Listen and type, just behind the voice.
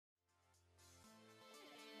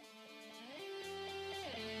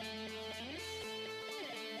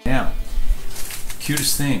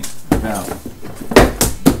cutest thing about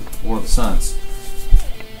War of the Suns.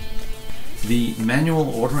 The manual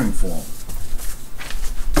ordering form.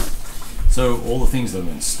 So all the things that are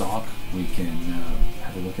in stock we can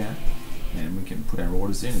have a look at, and we can put our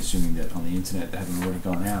orders in, assuming that on the internet they haven't already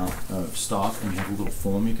gone out of stock, and you have a little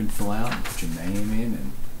form you can fill out and put your name in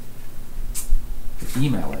and the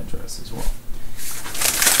email address as well.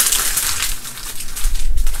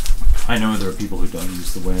 I know there are people who don't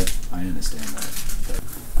use the web. I understand that.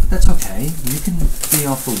 But that's okay. You can be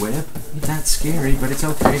off the web. That's scary, but it's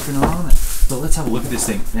okay if you're not on it. So let's have a look at this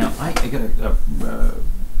thing. Now, I got a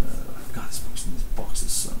God, this box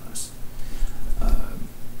is so nice.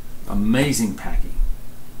 Amazing packing.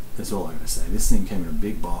 That's all I gotta say. This thing came in a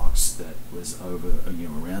big box that was over,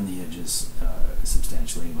 around the edges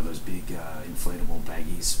substantially, with those big inflatable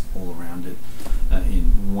baggies all around it,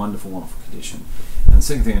 in wonderful, wonderful condition. And the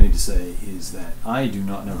second thing I need to say is that I do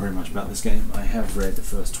not know very much about this game. I have read the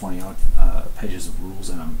first 20-odd pages of rules,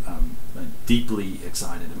 and I'm deeply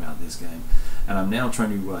excited about this game. And I'm now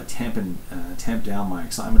trying to tamp down my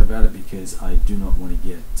excitement about it, because I do not want to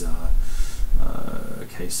get a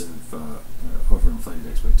case of overinflated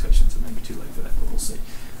expectations. It may be too late for that, but we'll see.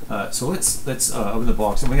 So let's open the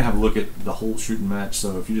box, and we're gonna have a look at the whole shooting match.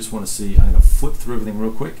 So if you just want to see, I'm gonna flip through everything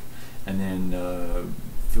real quick, and then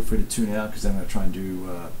feel free to tune out, because I'm gonna try and do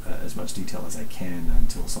as much detail as I can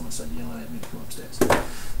until someone starts yelling at me to come upstairs.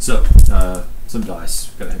 So some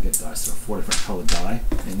dice. Gotta get dice. There are 4 different colored die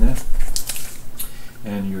in there,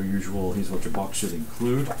 and your usual. Here's what your box should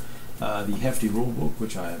include. The hefty rule book,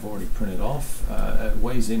 which I have already printed off,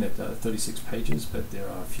 weighs in at 36 pages, but there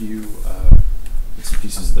are a few bits and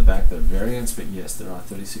pieces at the back that are variants, but yes, there are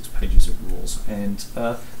 36 pages of rules. And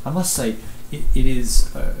I must say, it is,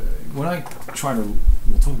 when I try to,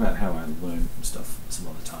 we'll talk about how I learn stuff some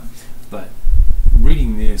other time, but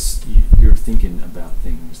reading this, you're thinking about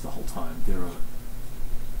things the whole time. There are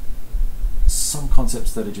some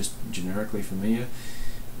concepts that are just generically familiar.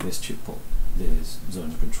 There's chip pull. There's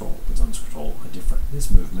zones of control. The zones of control are different.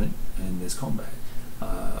 There's movement and there's combat.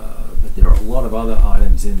 But there are a lot of other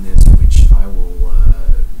items in this which I will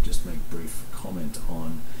just make brief comment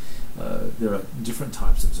on. There are different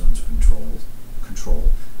types of zones of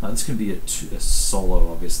control. This can be a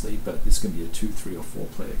solo, obviously, but this can be a 2, 3, or 4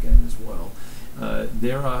 player game as well.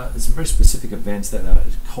 There are some very specific events that are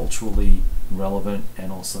culturally relevant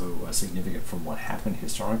and also significant from what happened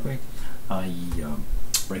historically, i.e.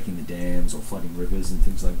 breaking the dams or flooding rivers and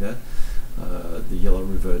things like that. The Yellow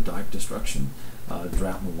River dike destruction,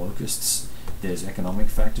 drought and locusts. There's economic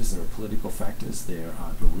factors, there are political factors, there's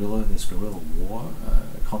guerrilla war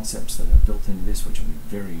concepts that are built into this, which I'm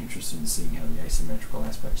very interested in seeing how the asymmetrical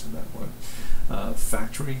aspects of that work.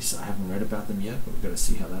 Factories, I haven't read about them yet, but we've got to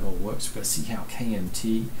see how that all works. We've got to see how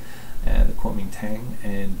KMT and the Kuomintang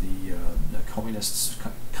and the communists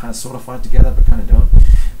kind of sort of fight together, but kind of don't.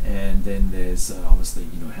 And then there's obviously,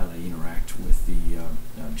 how they interact with the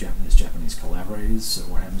Japanese collaborators. So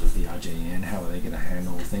what happens with the RJN? How are they going to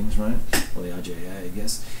handle things, right? Or the RJA, I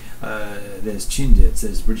guess. There's Chindits,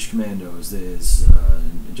 there's British Commandos, there's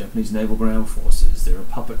Japanese Naval Ground Forces, there are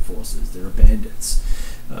puppet forces, there are bandits.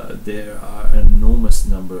 There are an enormous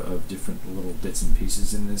number of different little bits and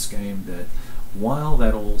pieces in this game that, while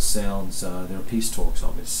that all sounds, there are peace talks,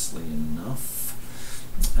 obviously enough,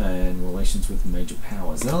 and relations with major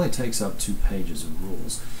powers. That only takes up 2 pages of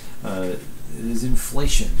rules. There's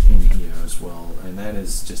inflation in here as well, and that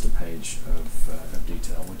is just a page of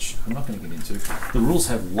detail, which I'm not going to get into. The rules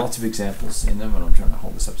have lots of examples in them, and I'm trying to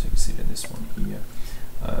hold this up so you can see it in this one here.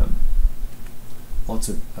 Lots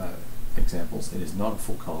of examples. It is not a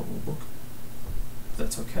full color rule book.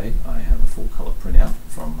 That's okay. I have a full color printout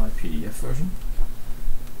from my PDF version.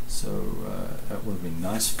 So that would have been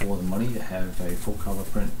nice for the money to have a full color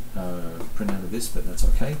printout of this, but that's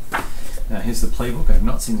okay. Now here's the playbook. I have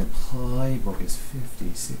not seen the playbook. It's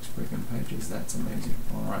 56 freaking pages. That's amazing.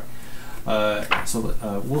 All right. So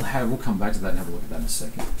we'll come back to that and have a look at that in a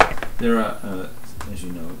second. There are, as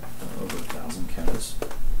you know, over 1,000 counters,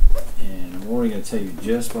 and I'm already going to tell you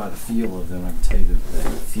just by the feel of them. I can tell you that they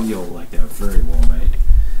feel like they're very well made.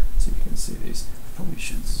 Let's see if you can see these. I probably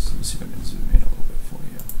should see if I can zoom in a little bit for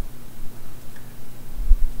you.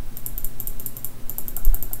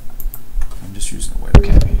 I'm just using a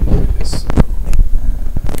webcam here. Look at this. There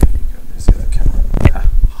you go. There's the other camera.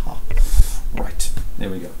 Right. There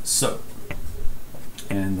we go. So,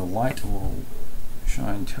 and the light will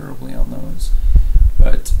shine terribly on those.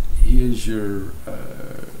 But here's your,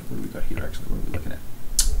 what do we got here actually? What are we looking at?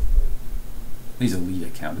 These are leader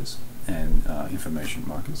counters and information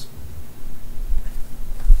markers.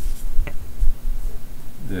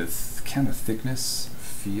 the counter thickness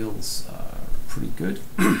feels pretty good.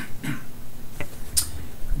 Get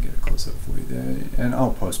a close up for you there, and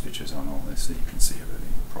I'll post pictures on all this so you can see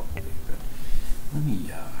everything properly. But let me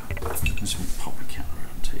just pop a counter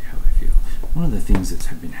out and tell you how I feel. One of the things that's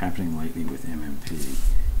been happening lately with MMP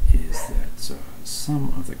is that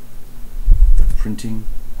some of the printing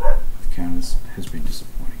of counters has been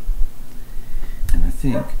disappointing, and I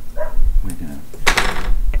think we're going to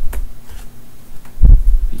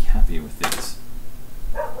be happy with these.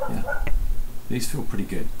 Yeah, these feel pretty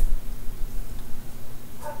good.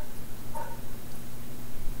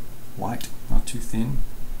 White, not too thin.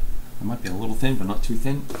 It might be a little thin, but not too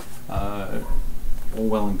thin. All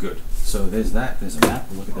well and good. So there's that. There's a map.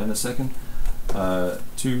 We'll look at that in a second.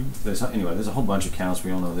 There's a whole bunch of counters.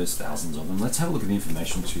 We all know there's thousands of them. Let's have a look at the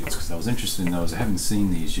information sheets, because I was interested in those. I haven't seen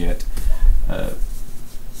these yet.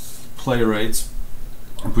 Player rates,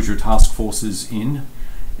 and put your task forces in,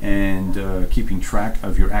 and keeping track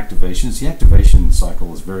of your activations. The activation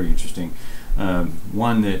cycle is very interesting.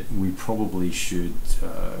 One that we probably should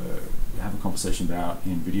have a conversation about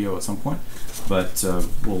in video at some point, but they're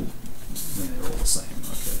all the same.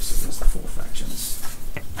 Okay, so there's the 4 factions.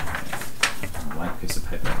 A blank piece of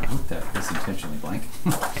paper. I hope that is intentionally blank.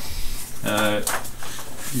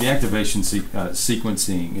 The activation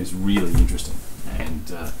sequencing is really interesting,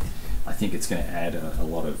 and I think it's going to add a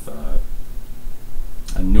lot of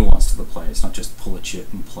a nuance to the play. It's not just pull a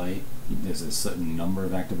chip and play. There's a certain number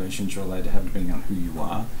of activations you're allowed to have depending on who you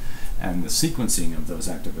are, and the sequencing of those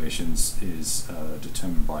activations is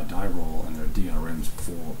determined by die roll, and there are DRMs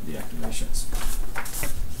for the activations.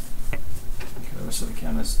 Okay, the rest of the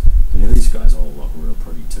counters, yeah, these guys all look real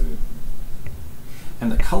pretty too.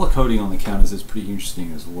 And the color coding on the counters is pretty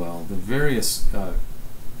interesting as well. The various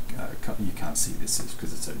you can't see this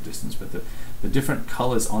because it's at a distance, but the different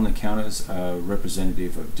colors on the counters are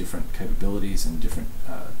representative of different capabilities and different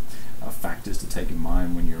factors to take in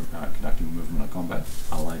mind when you're conducting movement or combat.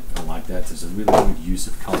 I like that. There's a really good use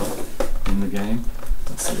of color in the game.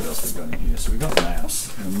 Let's see what else we've got in here. So we've got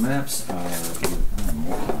maps, and the maps are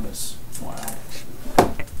more counters. Wow. I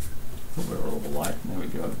thought we were all alike. There we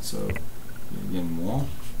go. So again, more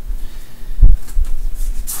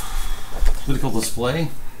political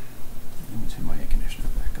display. Let me turn my air conditioner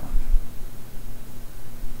back on.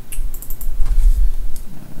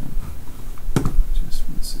 Just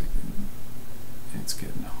 1 second. It's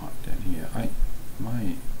getting hot down here.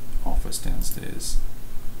 My office downstairs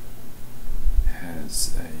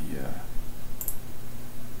has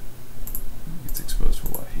it's exposed to a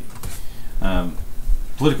lot of heat.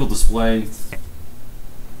 Political display,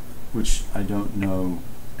 which I don't know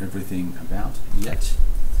everything about yet.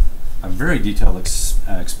 A very detailed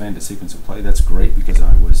expanded sequence of play. That's great, because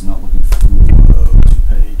I was not looking forward to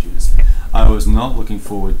pages. I was not looking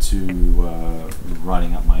forward to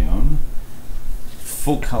writing up my own.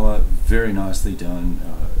 Full color, very nicely done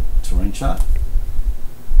terrain chart.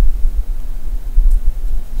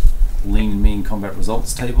 Lean and mean combat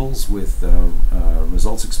results tables with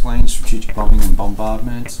results explained, strategic bombing and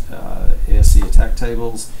bombardment, air sea attack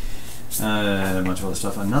tables, a bunch of other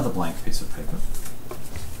stuff. Another blank piece of paper.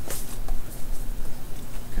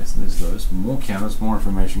 So there's those. More counters, more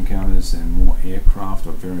information counters, and more aircraft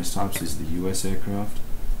of various types. These are the US aircraft,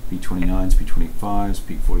 B-29s, B-25s,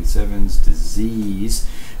 P-47s, disease,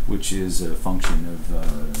 which is a function of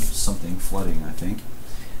something flooding, I think,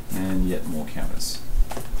 and yet more counters.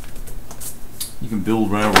 You can build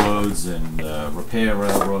railroads and repair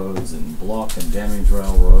railroads and block and damage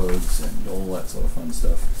railroads and all that sort of fun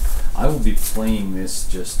stuff. I will be playing this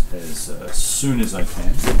just as soon as I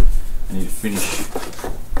can. I need to finish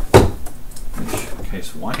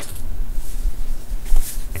case white.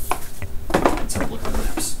 Let's have a look at the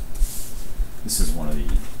maps. This is one of the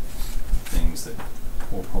things that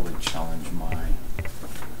will probably challenge my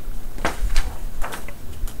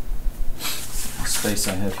space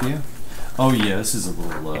I have here. Oh yeah, this is a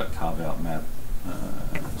little carve-out map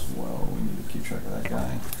as well. We need to keep track of that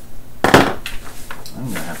guy. I'm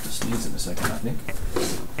going to have to sneeze in a second, I think.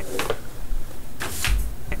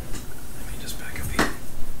 Let me just back up here.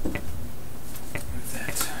 Move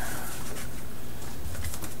that.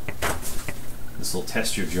 This will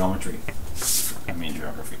test your geometry. I mean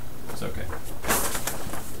geography. It's okay.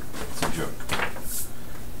 It's a joke.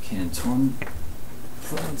 Canton.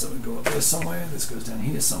 So we go up there somewhere, this goes down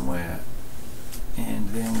here somewhere, and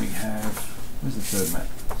then we have, where's the third map?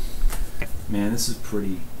 Man, this is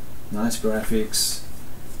pretty. Nice graphics,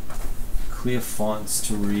 clear fonts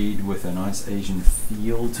to read with a nice Asian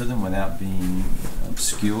feel to them without being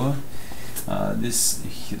obscure. This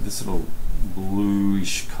little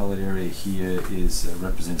bluish colored area here is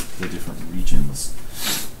represents the different regions.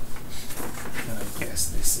 And I guess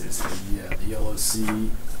this is the Yellow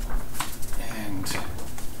Sea, and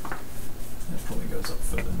that probably goes up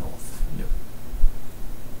further north. Yep.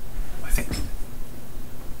 I think.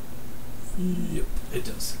 Yep, it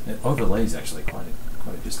does. It overlays actually quite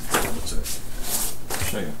a distance. I'll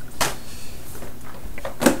show you.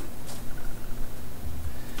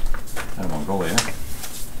 Out of Mongolia,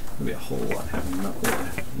 there'll be a whole lot happening up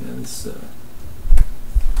there. Yeah, this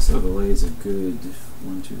overlays a good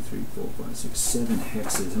 1, 2, 3, 4, 5, 6, 7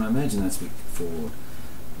 hexes, and I imagine that's for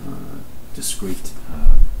discrete,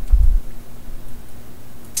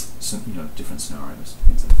 different scenarios,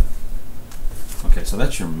 things like that. Okay, so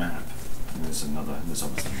that's your map. And there's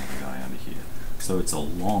obviously another guy under here. So it's a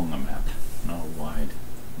long map, not a wide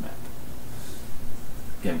map.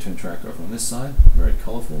 Game turn track over on this side, very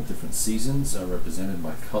colorful. Different seasons are represented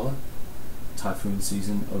by color. Typhoon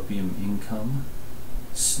season, opium income,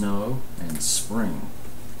 snow, and spring.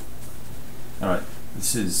 Alright,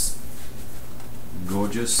 this is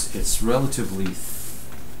gorgeous. It's relatively,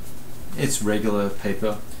 it's regular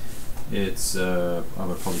paper. It's, I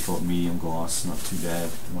would probably call it medium gloss, not too bad.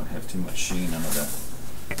 It won't have too much sheen under the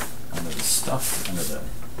stuff, under the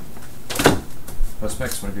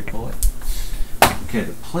perspex, whatever you call it. Okay,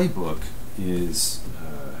 the playbook is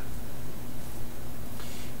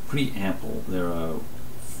pretty ample. There are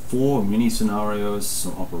 4 mini scenarios,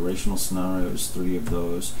 some operational scenarios, 3 of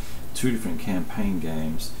those, 2 different campaign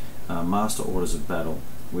games, Master Orders of Battle,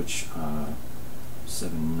 which are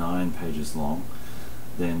 9 pages long.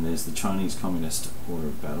 Then there's the Chinese Communist Order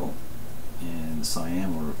of Battle, and the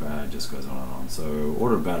Siam Order of Battle. Just goes on and on. So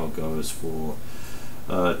Order of Battle goes for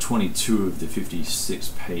 22 of the 56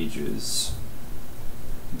 pages.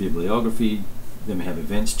 Bibliography. Then we have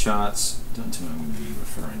events charts. Don't tell me I'm going to be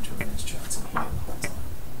referring to events charts in here the whole time.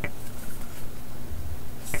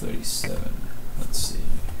 37. Let's see.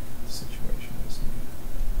 The situation is here.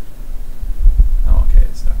 Oh, okay,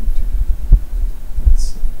 it's nothing to. Let's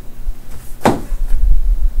see.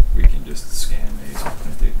 We can just scan these and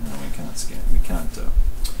print it. No, we can't scan. We can't.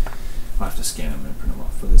 I have to scan them and print them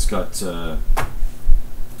off. But it's got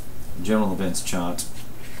general events chart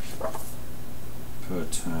per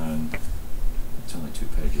turn. It's only 2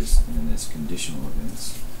 pages, and then there's conditional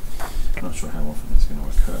events. I'm not sure how often it's going to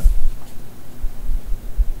occur.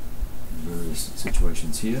 Various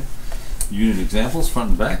situations here. Unit examples, front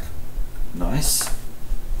and back. Nice.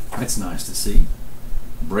 That's nice to see.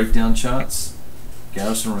 Breakdown charts.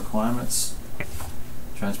 Garrison requirements,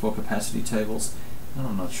 transport capacity tables, and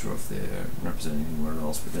I'm not sure if they're represented anywhere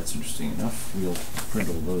else, but that's interesting enough. We'll print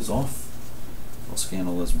all those off. I'll scan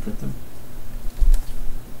all those and print them.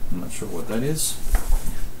 I'm not sure what that is.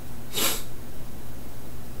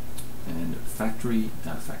 And faction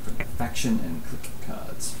and click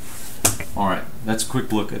cards. Alright, that's a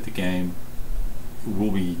quick look at the game.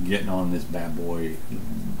 We'll be getting on this bad boy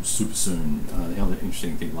super soon. The other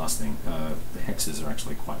interesting thing, last thing, the hexes are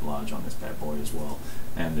actually quite large on this bad boy as well,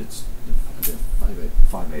 and it's the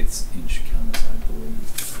 5/8 inch counters, I believe.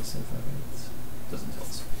 Does it say 5/8? Doesn't tell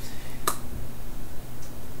us.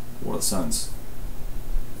 War of the Suns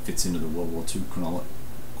fits into the World War II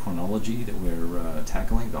chronology that we're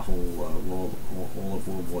tackling, the whole all of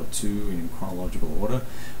World War II in chronological order.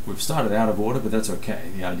 We've started out of order, but that's okay.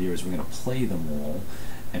 The idea is we're going to play them all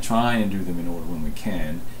and try and do them in order when we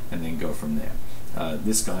can, and then go from there.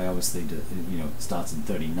 This guy obviously starts in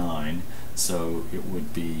 39, so it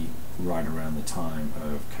would be right around the time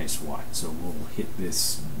of Case White. So we'll hit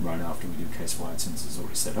this right after we do Case White, since it's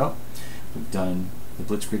already set up. We've done the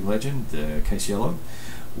Blitzkrieg Legend, the Case Yellow.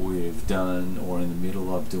 We've done, or in the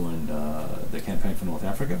middle of doing, the campaign for North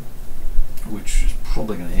Africa, which is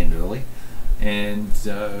probably going to end early. And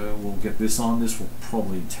we'll get this on. This will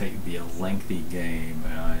probably be a lengthy game.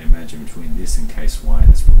 I imagine between this and Case White,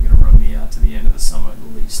 it's probably going to run me out to the end of the summer at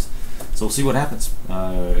least. So we'll see what happens.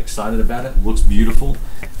 Excited about it. Looks beautiful.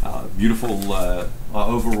 Beautiful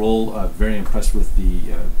overall. Very impressed with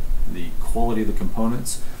the quality of the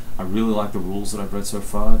components. I really like the rules that I've read so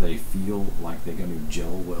far. They feel like they're going to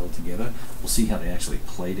gel well together. We'll see how they actually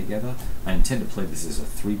play together. I intend to play this as a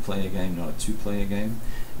 3-player game, not a 2-player game,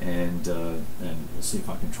 and we'll see if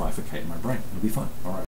I can trifurcate my brain. It'll be fun. All right.